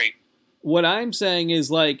 I agree. What I'm saying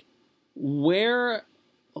is, like, where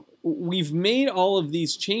we've made all of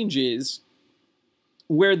these changes,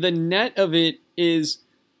 where the net of it is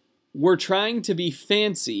we're trying to be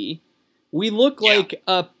fancy. We look like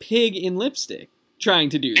a pig in lipstick trying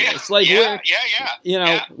to do this. Like, you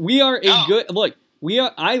know, we are a good look.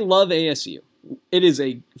 I love ASU. It is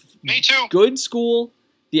a Me too. good school.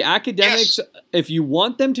 The academics, if you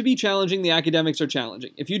want them to be challenging, the academics are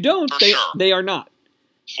challenging. If you don't, they are not.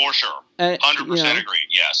 For sure. 100% agree,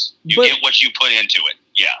 yes. You but, get what you put into it,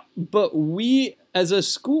 yeah. But we, as a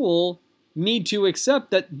school, need to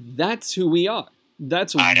accept that that's who we are.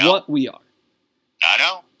 That's what we are. I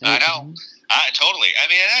know. Totally. I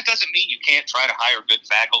mean, that doesn't mean you can't try to hire good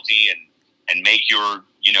faculty and make your,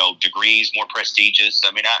 degrees more prestigious.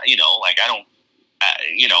 I mean,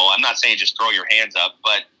 I'm not saying just throw your hands up,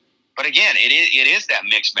 but again, it is that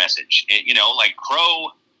mixed message. Like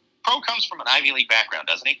Crow comes from an Ivy League background,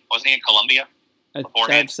 doesn't he? Wasn't he in Columbia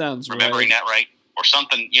beforehand? That sounds Remembering right. that right? Or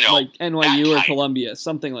something, like NYU or Columbia,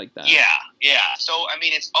 something like that. Yeah. So, I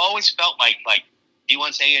mean, it's always felt like he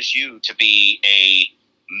wants ASU to be a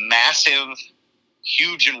massive,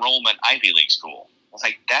 huge enrollment Ivy League school. I was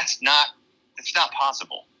like, that's not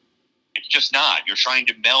possible. It's just not. You're trying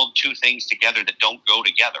to meld two things together that don't go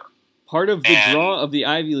together. Part of the draw of the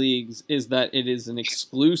Ivy Leagues is that it is an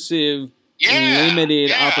exclusive,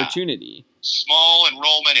 limited opportunity. Small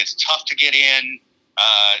enrollment. It's tough to get in.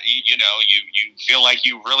 You feel like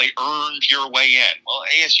you really earned your way in. Well,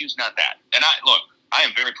 ASU's not that. And I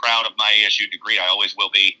am very proud of my ASU degree. I always will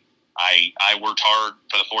be. I worked hard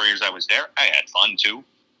for the 4 years I was there. I had fun too.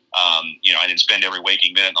 I didn't spend every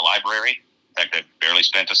waking minute in the library. In fact, I barely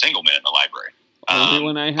spent a single minute in the library. Only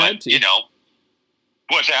when I had to.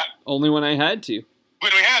 What's that? Only when I had to.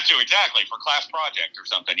 When we had to, exactly, for class project or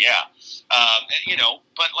something, yeah.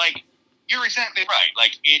 But like, you're exactly right.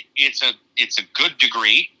 Like, it's a good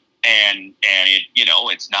degree, and it,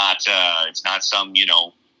 it's not some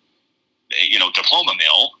diploma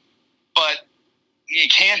mill, but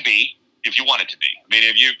it can be if you want it to be. I mean,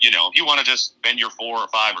 if you want to just spend your 4 or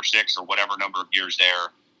 5 or 6 or whatever number of years there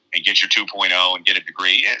and get your 2.0 and get a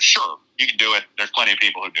degree, sure, you can do it. There's plenty of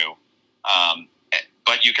people who do.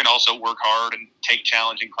 But you can also work hard and take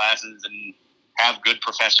challenging classes and have good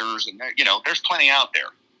professors, and there's plenty out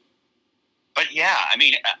there. But yeah, I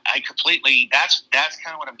mean, I completely. That's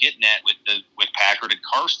kind of what I'm getting at with Packard and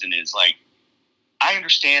Karsten is like, I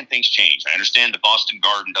understand things change. I understand the Boston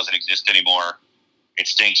Garden doesn't exist anymore. It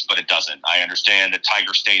stinks, but it doesn't. I understand that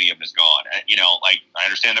Tiger Stadium is gone. I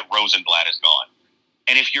understand that Rosenblatt is gone.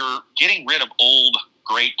 And if you're getting rid of old,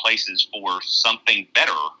 great places for something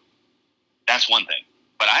better, that's one thing.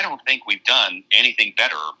 But I don't think we've done anything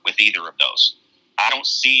better with either of those. I don't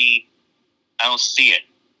see it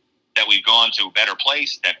that we've gone to a better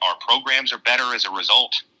place, that our programs are better as a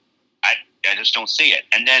result. I just don't see it.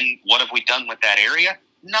 And then what have we done with that area?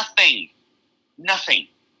 Nothing.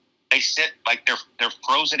 They sit like they're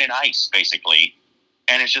frozen in ice, basically.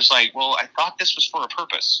 And it's just like, well, I thought this was for a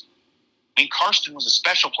purpose. I mean, Karsten was a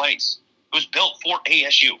special place. It was built for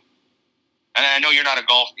ASU. And I know you're not a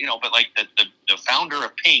golf, but like the founder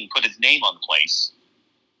of Ping put his name on the place,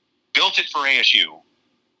 built it for ASU,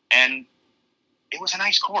 and it was a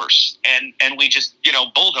nice course. And we just,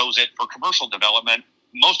 bulldoze it for commercial development,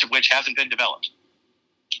 most of which hasn't been developed.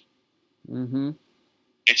 Mm-hmm.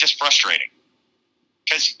 It's just frustrating.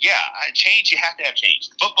 Because, change, you have to have change.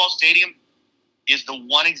 The football stadium is the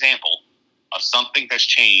one example of something that's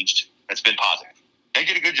changed that's been positive. They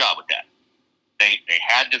did a good job with that. They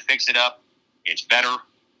had to fix it up. It's better.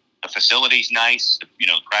 The facility's nice. The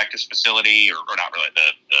practice facility, or not really,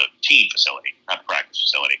 the team facility, not the practice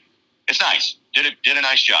facility. It's nice. Did a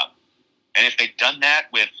nice job. And if they'd done that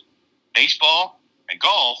with baseball and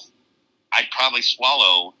golf, I'd probably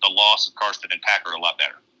swallow the loss of Karsten and Packard a lot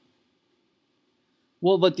better.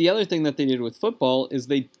 Well, but the other thing that they did with football is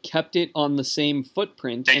they kept it on the same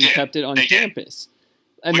footprint kept it on campus.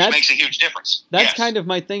 And which makes a huge difference. That's kind of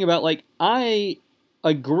my thing about, like, I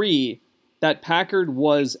agree that Packard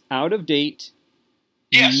was out of date.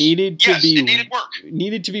 Yes. It needed work.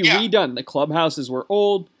 Needed to be redone. The clubhouses were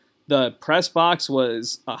old. The press box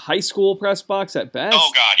was a high school press box at best.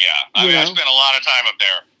 Oh, God, yeah. I spent a lot of time up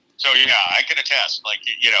there. So, yeah, I can attest. Like,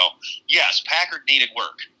 yes, Packard needed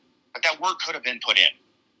work. But that work could have been put in.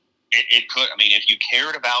 It could. I mean, if you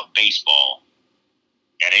cared about baseball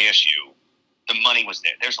at ASU, the money was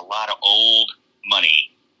there. There's a lot of old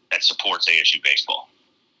money that supports ASU baseball.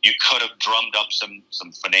 You could have drummed up some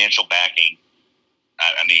financial backing.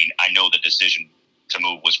 I mean, I know the decision to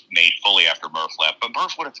move was made fully after Murph left, but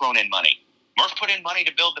Murph would have thrown in money. Murph put in money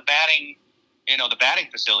to build the batting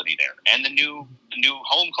facility there and the new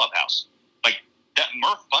home clubhouse. Like that,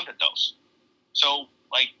 Murph funded those. So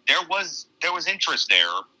like there was interest there,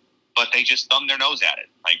 but they just thumbed their nose at it.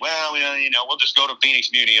 Like, well, we'll just go to Phoenix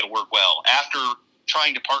Muni. It'll work well. After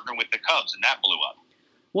trying to partner with the Cubs, and that blew up.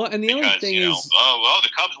 Well, and the other thing is, the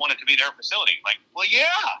Cubs want it to be their facility. Like, well, yeah,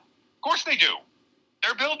 of course they do.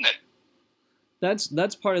 They're building it.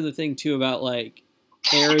 That's part of the thing too about like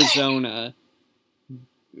Arizona,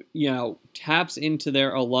 taps into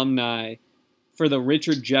their alumni for the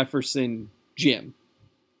Richard Jefferson gym.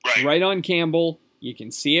 Right on Campbell. You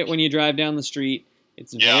can see it when you drive down the street.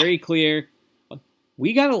 It's very clear.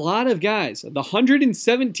 We got a lot of guys. The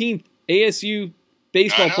 117th ASU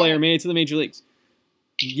baseball player made it to the major leagues.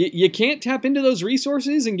 You can't tap into those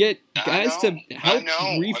resources and get guys to help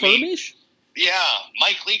refurbish?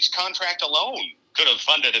 Mike Leake's contract alone could have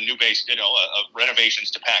funded a new base,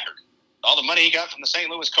 renovations to Packard. All the money he got from the St.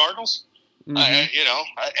 Louis Cardinals, and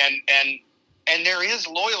there is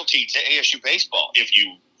loyalty to ASU baseball if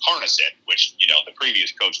you harness it, which, the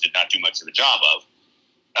previous coach did not do much of the job of.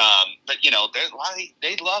 But,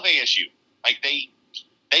 they love ASU. Like, they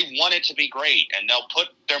want it to be great, and they'll put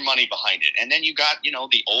their money behind it. And then you got,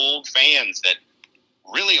 the old fans that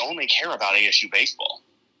really only care about ASU baseball.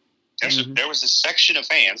 There was a section of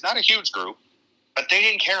fans, not a huge group, but they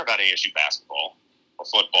didn't care about ASU basketball or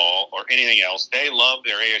football or anything else. They loved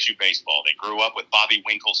their ASU baseball. They grew up with Bobby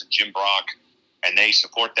Winkles and Jim Brock, and they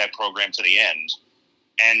support that program to the end.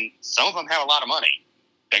 And some of them have a lot of money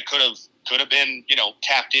that could have been,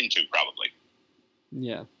 tapped into probably.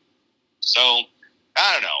 Yeah. So,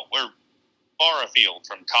 I don't know. We're far afield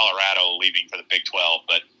from Colorado leaving for the Big 12,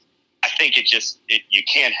 but I think you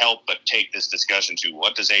can't help but take this discussion to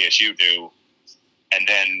what does ASU do, and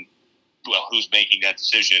then, who's making that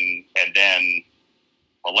decision, and then,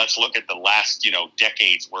 let's look at the last,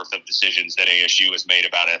 decades worth of decisions that ASU has made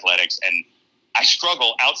about athletics. And I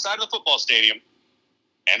struggle outside of the football stadium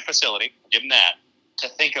and facility, give them that, to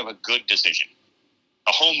think of a good decision.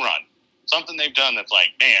 A home run. Something they've done that's like,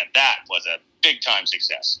 man, that was a big-time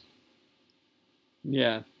success.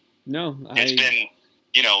 Yeah. No. It's been,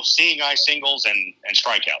 seeing eye singles and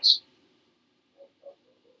strikeouts.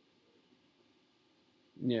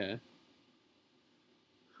 Yeah.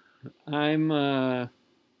 I'm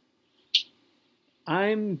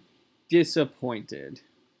disappointed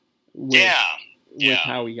with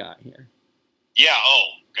how we got here. Yeah, oh,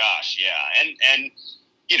 gosh, yeah. And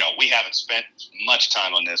we haven't spent much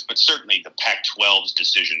time on this, but certainly the Pac-12's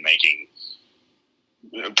decision-making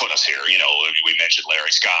put us here. We mentioned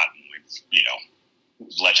Larry Scott, and we've,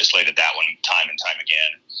 legislated that one time and time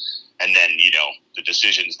again. And then, the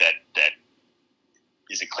decisions that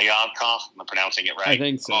is it Kliavkoff? Am I pronouncing it right? I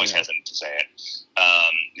think so. I'm always hesitant to say it.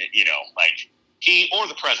 Like he or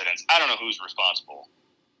the presidents, I don't know who's responsible,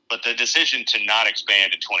 but the decision to not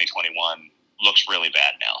expand in 2021 looks really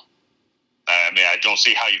bad now. I don't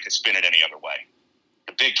see how you could spin it any other way.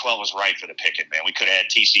 The Big 12 was right for the picket, man. We could have had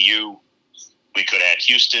TCU. We could have had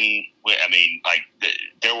Houston.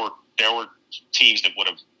 There were teams that would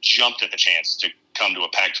have jumped at the chance to come to a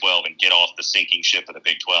Pac-12 and get off the sinking ship of the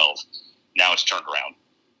Big 12. Now it's turned around.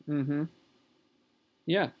 Mm-hmm.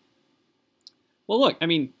 Yeah. Well, look,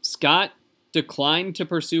 Scott declined to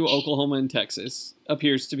pursue Oklahoma and Texas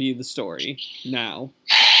appears to be the story now.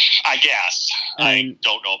 I guess. I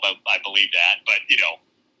don't know if I believe that, but,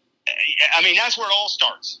 that's where it all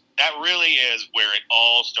starts. That really is where it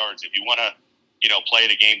all starts. If you want to, play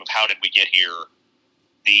the game of how did we get here,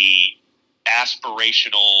 the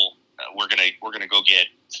aspirational, we're gonna go get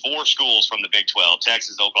 4 schools from the Big 12,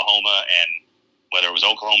 Texas, Oklahoma, and whether it was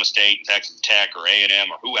Oklahoma State, Texas Tech, or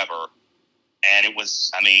A&M, or whoever, and it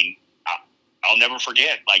was, I'll never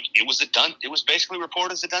forget, it was basically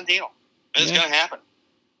reported as a done deal. It was going to happen.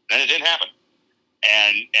 Then it didn't happen.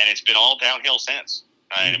 And it's been all downhill since.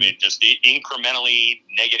 Right? Mm-hmm. Just incrementally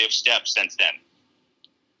negative steps since then.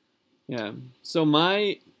 Yeah. So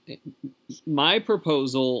my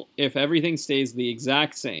proposal, if everything stays the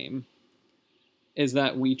exact same, is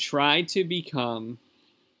that we try to become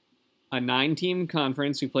a 9-team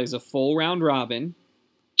conference who plays a full round robin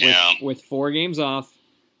with 4 games off,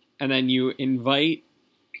 and then you invite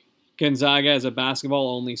Gonzaga as a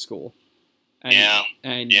basketball-only school.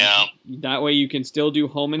 And that way you can still do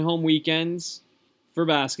home-and-home weekends for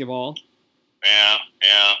basketball. Yeah.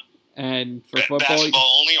 And for football...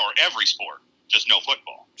 Basketball only or every sport? Just no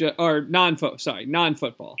football? Non-football.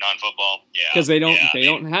 Non-football, yeah. Because they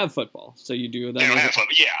don't have football, so you do them. They don't have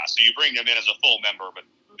football, yeah. So you bring them in as a full member, but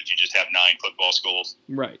you just have 9 football schools.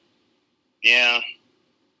 Right. Yeah.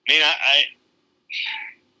 I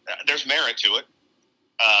there's merit to it.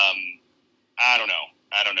 I don't know.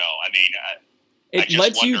 It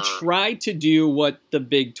lets you try to do what the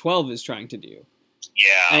Big 12 is trying to do.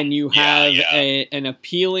 Yeah. And you have an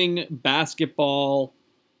appealing basketball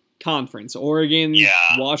conference. Oregon,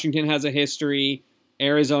 Washington has a history,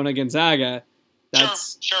 Arizona, Gonzaga.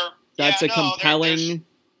 That's sure. That's yeah, a compelling.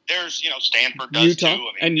 There's Stanford does Utah, too.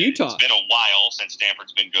 and Utah. It's been a while since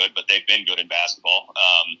Stanford's been good, but they've been good in basketball.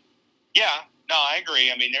 Yeah, no, I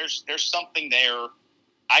agree. I mean, there's something there.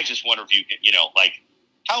 I just wonder if you like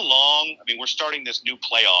how long. I mean, we're starting this new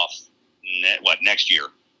playoff. Next year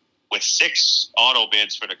with 6 auto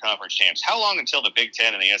bids for the conference champs. How long until the Big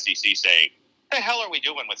Ten and the SEC say, "The hell are we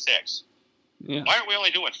doing with 6? Yeah. Why aren't we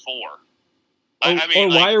only doing 4?" Or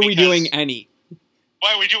why are we doing any?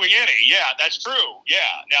 Why are we doing any? Yeah, that's true. Yeah.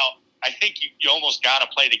 Now, I think you almost got to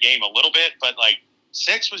play the game a little bit, but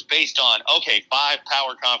 6 was based on, 5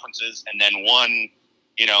 power conferences and then 1,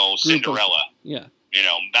 Cinderella. Yeah.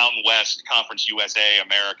 Mountain West, Conference USA,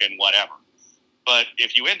 American, whatever. But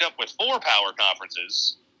if you end up with 4 power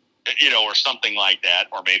conferences, or something like that,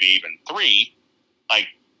 or maybe even 3,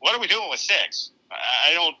 what are we doing with 6?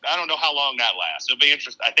 I don't know how long that lasts. It'll be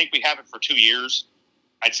interesting. I think we have it for 2 years.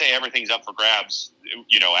 I'd say everything's up for grabs,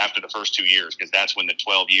 after the first 2 years, because that's when the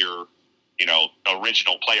 12-year,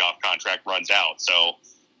 original playoff contract runs out. So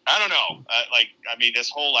I don't know. This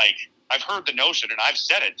whole, I've heard the notion, and I've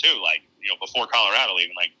said it too, before Colorado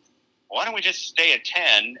even, why don't we just stay at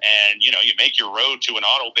 10 and, you make your road to an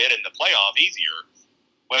auto bid in the playoff easier?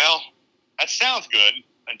 Well, that sounds good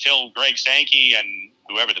until Greg Sankey and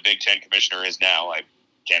whoever the Big Ten commissioner is now, I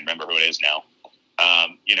can't remember who it is now,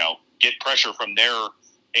 get pressure from their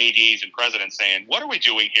ADs and presidents saying, what are we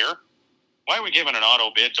doing here? Why are we giving an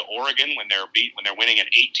auto bid to Oregon when they're winning an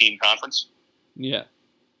 8-team conference? Yeah.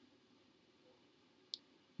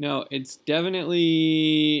 No, it's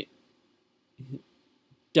definitely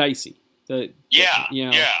dicey. Yeah. I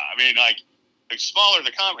mean, the smaller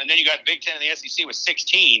the conference, and then you got Big Ten and the SEC with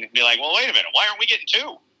 16. Be like, well, wait a minute, why aren't we getting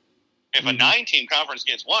 2? If a 9-team conference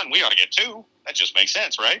gets 1, we ought to get 2. That just makes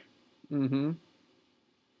sense, right? Mm-hmm.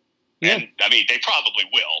 Yeah. And they probably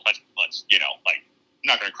will, but let's, I'm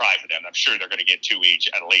not going to cry for them. I'm sure they're going to get 2 each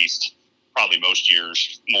at least. Probably most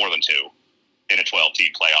years more than 2 in a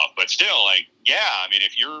 12-team playoff. But still,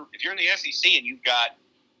 if you're in the SEC and you've got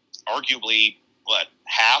arguably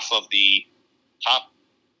half of the top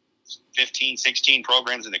 15, 16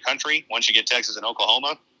 programs in the country, once you get Texas and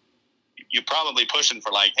Oklahoma, you're probably pushing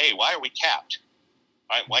for hey, why are we capped?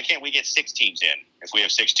 Why can't we get 6 teams in if we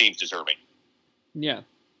have 6 teams deserving? Yeah.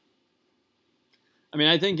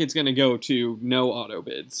 I think it's going to go to no auto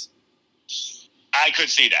bids. I could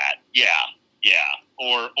see that. Yeah.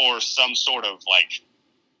 Or some sort of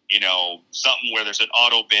something where there's an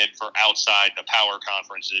auto bid for outside the power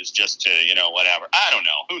conferences just to, whatever. I don't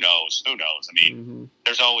know. Who knows?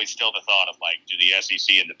 There's always still the thought of do the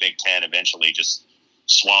SEC and the Big Ten eventually just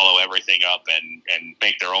swallow everything up and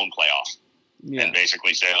make their own playoff? Yeah. And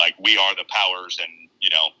basically say we are the powers and,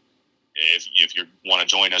 if you want to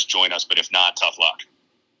join us, but if not, tough luck.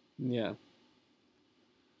 Yeah.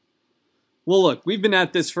 Well, look, we've been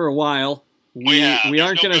at this for a while. We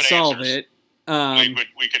aren't going to solve it.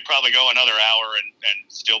 We could probably go another hour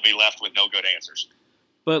and still be left with no good answers.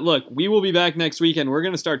 But look, we will be back next week, and we're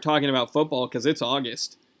going to start talking about football because it's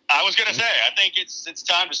August. I was going to say, I think it's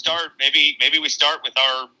time to start. Maybe we start with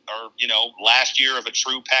our last year of a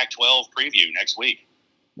true Pac-12 preview next week.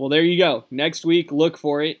 Well, there you go. Next week, look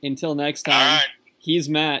for it. Until next time, all right. He's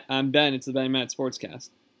Matt. I'm Ben. It's the Ben and Matt Sportscast.